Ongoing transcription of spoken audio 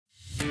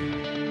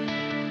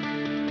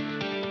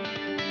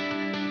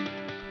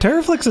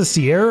TeraFlex's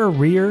Sierra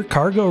Rear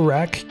Cargo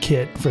Rack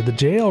Kit for the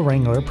JL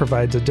Wrangler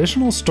provides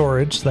additional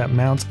storage that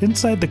mounts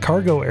inside the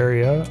cargo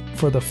area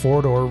for the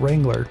 4-door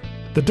Wrangler.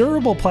 The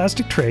durable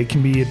plastic tray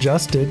can be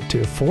adjusted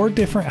to 4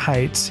 different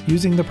heights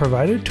using the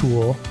provided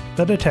tool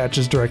that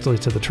attaches directly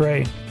to the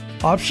tray.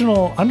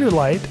 Optional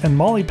underlight and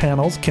molly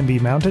panels can be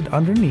mounted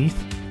underneath.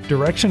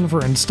 Direction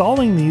for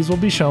installing these will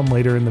be shown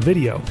later in the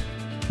video.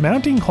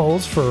 Mounting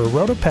holes for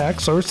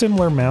Rotopax or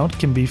similar mount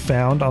can be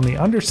found on the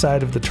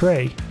underside of the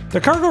tray. The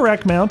cargo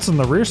rack mounts in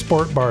the rear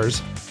sport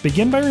bars.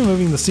 Begin by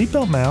removing the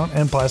seatbelt mount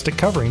and plastic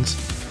coverings.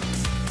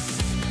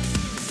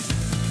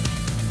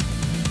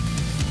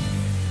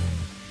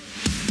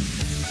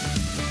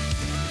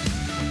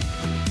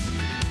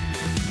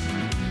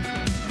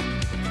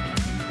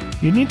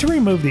 You need to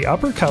remove the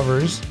upper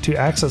covers. To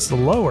access the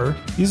lower,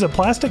 use a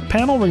plastic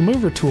panel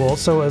remover tool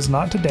so as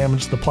not to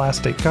damage the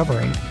plastic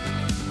covering.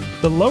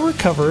 The lower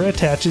cover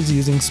attaches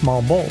using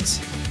small bolts.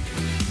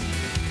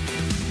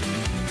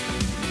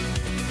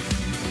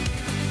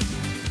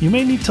 You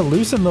may need to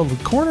loosen the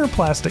corner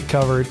plastic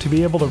cover to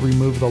be able to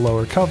remove the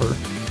lower cover.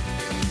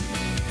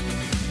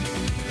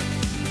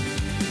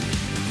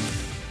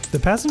 The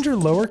passenger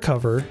lower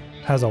cover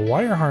has a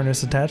wire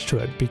harness attached to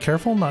it. Be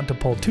careful not to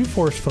pull too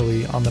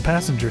forcefully on the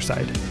passenger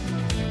side.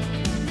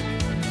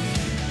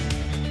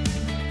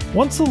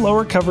 Once the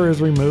lower cover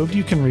is removed,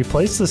 you can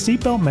replace the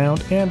seatbelt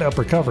mount and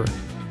upper cover.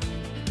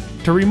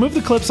 To remove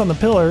the clips on the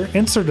pillar,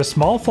 insert a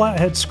small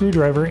flathead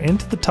screwdriver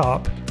into the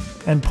top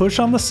and push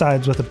on the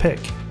sides with a pick.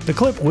 The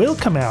clip will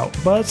come out,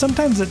 but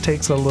sometimes it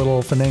takes a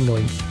little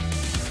finagling.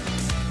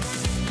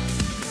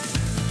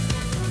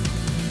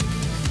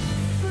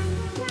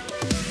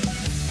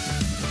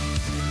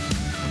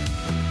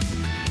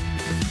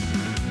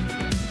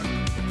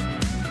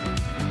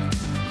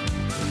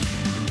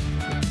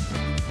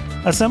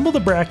 Assemble the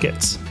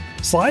brackets.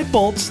 Slide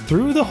bolts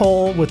through the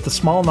hole with the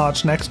small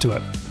notch next to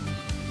it.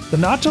 The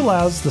notch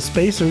allows the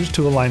spacers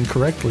to align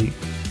correctly.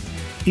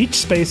 Each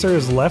spacer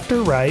is left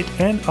or right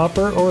and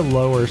upper or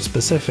lower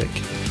specific.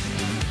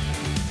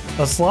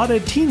 A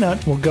slotted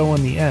T-nut will go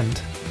in the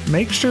end.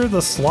 Make sure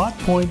the slot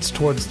points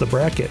towards the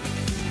bracket.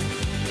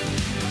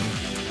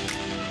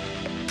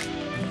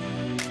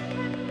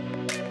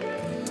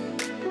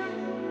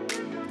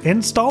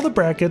 Install the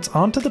brackets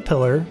onto the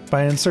pillar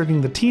by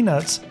inserting the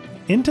T-nuts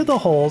into the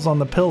holes on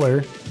the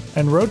pillar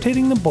and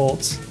rotating the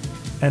bolts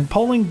and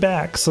pulling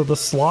back so the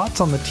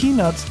slots on the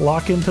T-nuts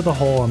lock into the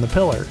hole on the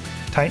pillar.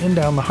 Tighten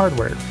down the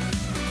hardware.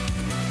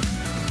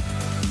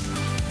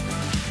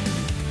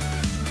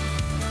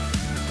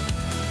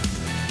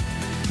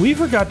 We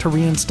forgot to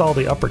reinstall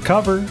the upper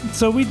cover,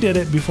 so we did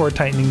it before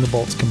tightening the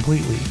bolts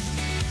completely.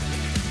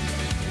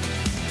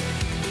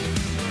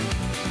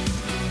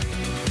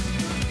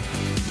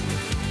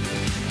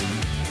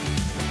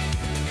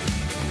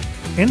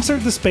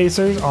 Insert the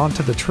spacers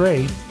onto the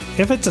tray.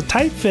 If it's a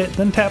tight fit,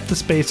 then tap the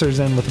spacers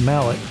in with a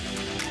mallet.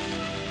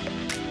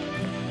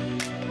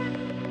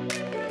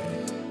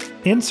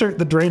 Insert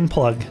the drain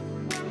plug.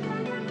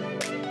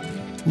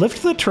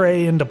 Lift the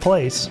tray into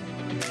place.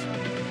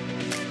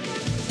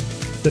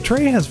 The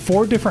tray has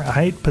 4 different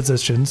height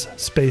positions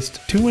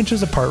spaced 2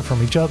 inches apart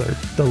from each other.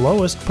 The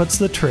lowest puts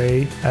the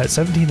tray at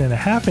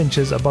 17.5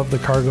 inches above the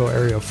cargo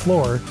area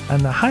floor,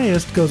 and the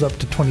highest goes up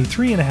to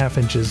 23.5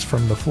 inches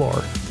from the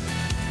floor.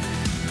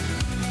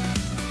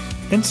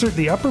 Insert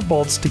the upper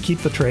bolts to keep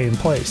the tray in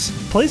place.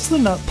 Place the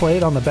nut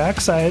plate on the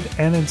back side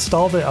and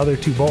install the other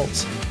 2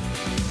 bolts.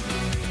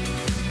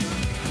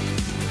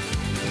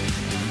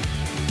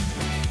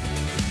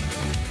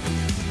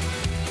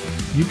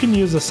 You can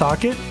use a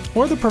socket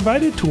or the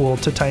provided tool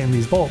to tighten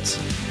these bolts.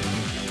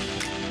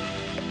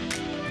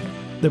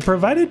 The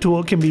provided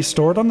tool can be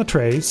stored on the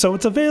tray, so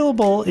it's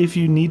available if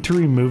you need to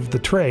remove the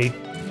tray.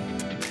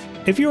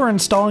 If you are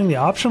installing the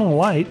optional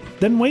light,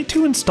 then wait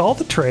to install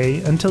the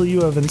tray until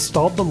you have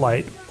installed the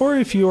light, or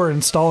if you are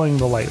installing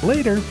the light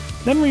later,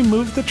 then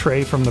remove the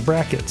tray from the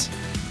brackets.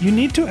 You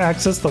need to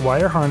access the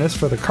wire harness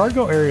for the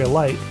cargo area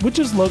light, which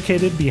is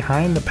located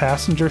behind the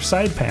passenger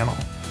side panel.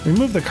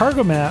 Remove the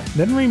cargo mat,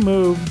 then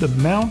remove the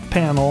mount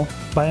panel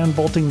by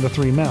unbolting the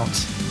 3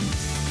 mounts.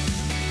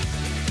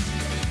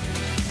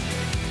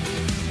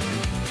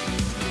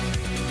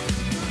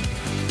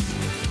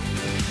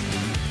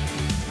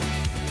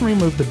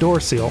 Remove the door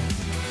seal.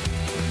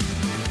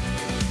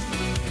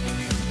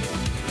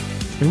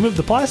 Remove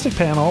the plastic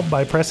panel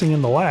by pressing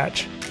in the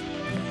latch.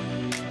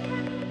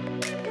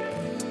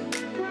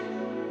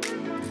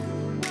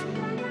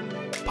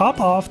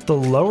 Pop off the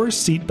lower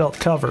seatbelt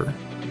cover.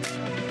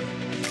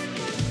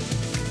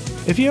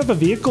 If you have a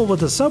vehicle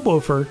with a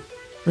subwoofer,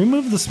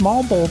 remove the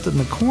small bolt in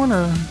the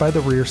corner by the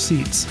rear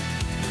seats.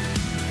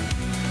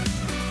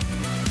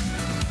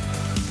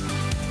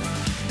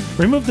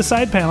 Remove the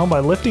side panel by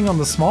lifting on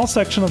the small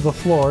section of the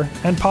floor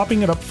and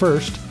popping it up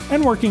first,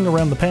 and working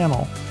around the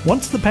panel.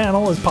 Once the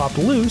panel is popped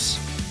loose,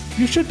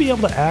 you should be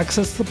able to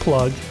access the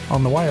plug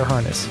on the wire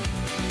harness.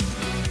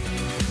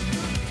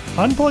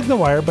 Unplug the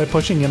wire by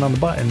pushing in on the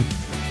button.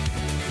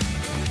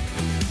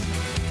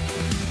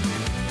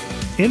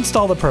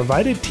 Install the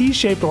provided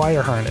T-shaped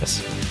wire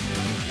harness.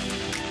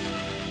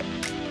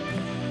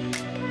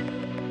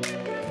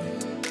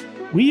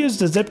 We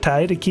used a zip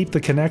tie to keep the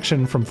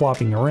connection from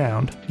flopping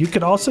around. You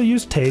could also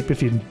use tape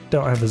if you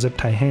don't have a zip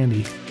tie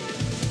handy.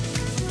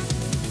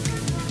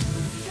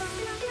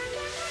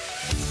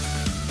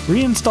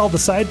 Reinstall the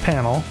side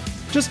panel.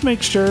 Just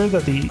make sure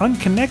that the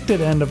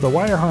unconnected end of the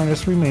wire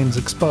harness remains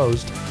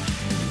exposed.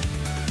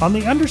 On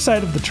the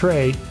underside of the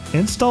tray,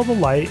 install the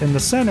light in the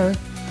center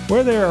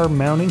where there are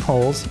mounting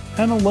holes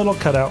and a little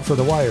cutout for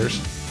the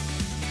wires.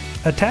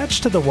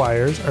 Attached to the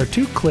wires are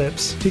 2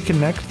 clips to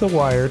connect the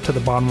wire to the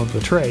bottom of the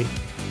tray.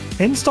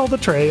 Install the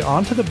tray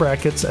onto the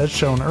brackets as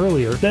shown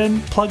earlier,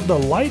 then plug the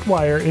light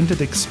wire into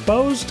the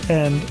exposed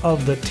end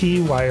of the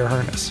T wire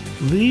harness.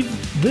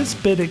 Leave this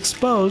bit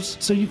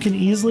exposed so you can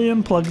easily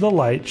unplug the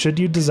light should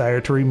you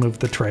desire to remove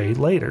the tray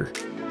later.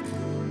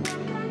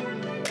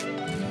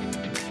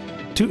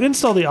 To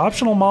install the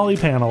optional MOLLE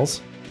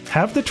panels,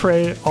 have the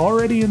tray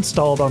already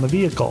installed on the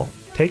vehicle.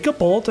 Take a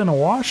bolt and a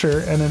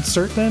washer and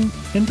insert them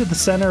into the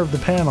center of the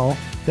panel,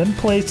 then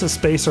place a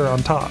spacer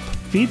on top.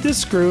 Feed this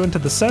screw into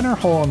the center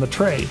hole on the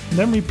tray,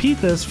 then repeat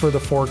this for the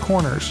 4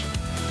 corners.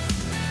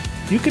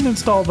 You can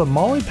install the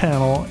MOLLE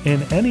panel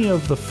in any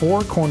of the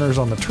 4 corners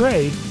on the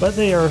tray, but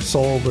they are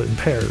sold in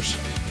pairs.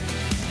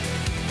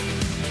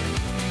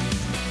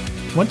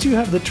 Once you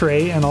have the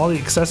tray and all the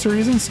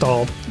accessories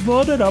installed,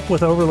 load it up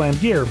with overland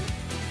gear.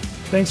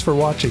 Thanks for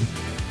watching.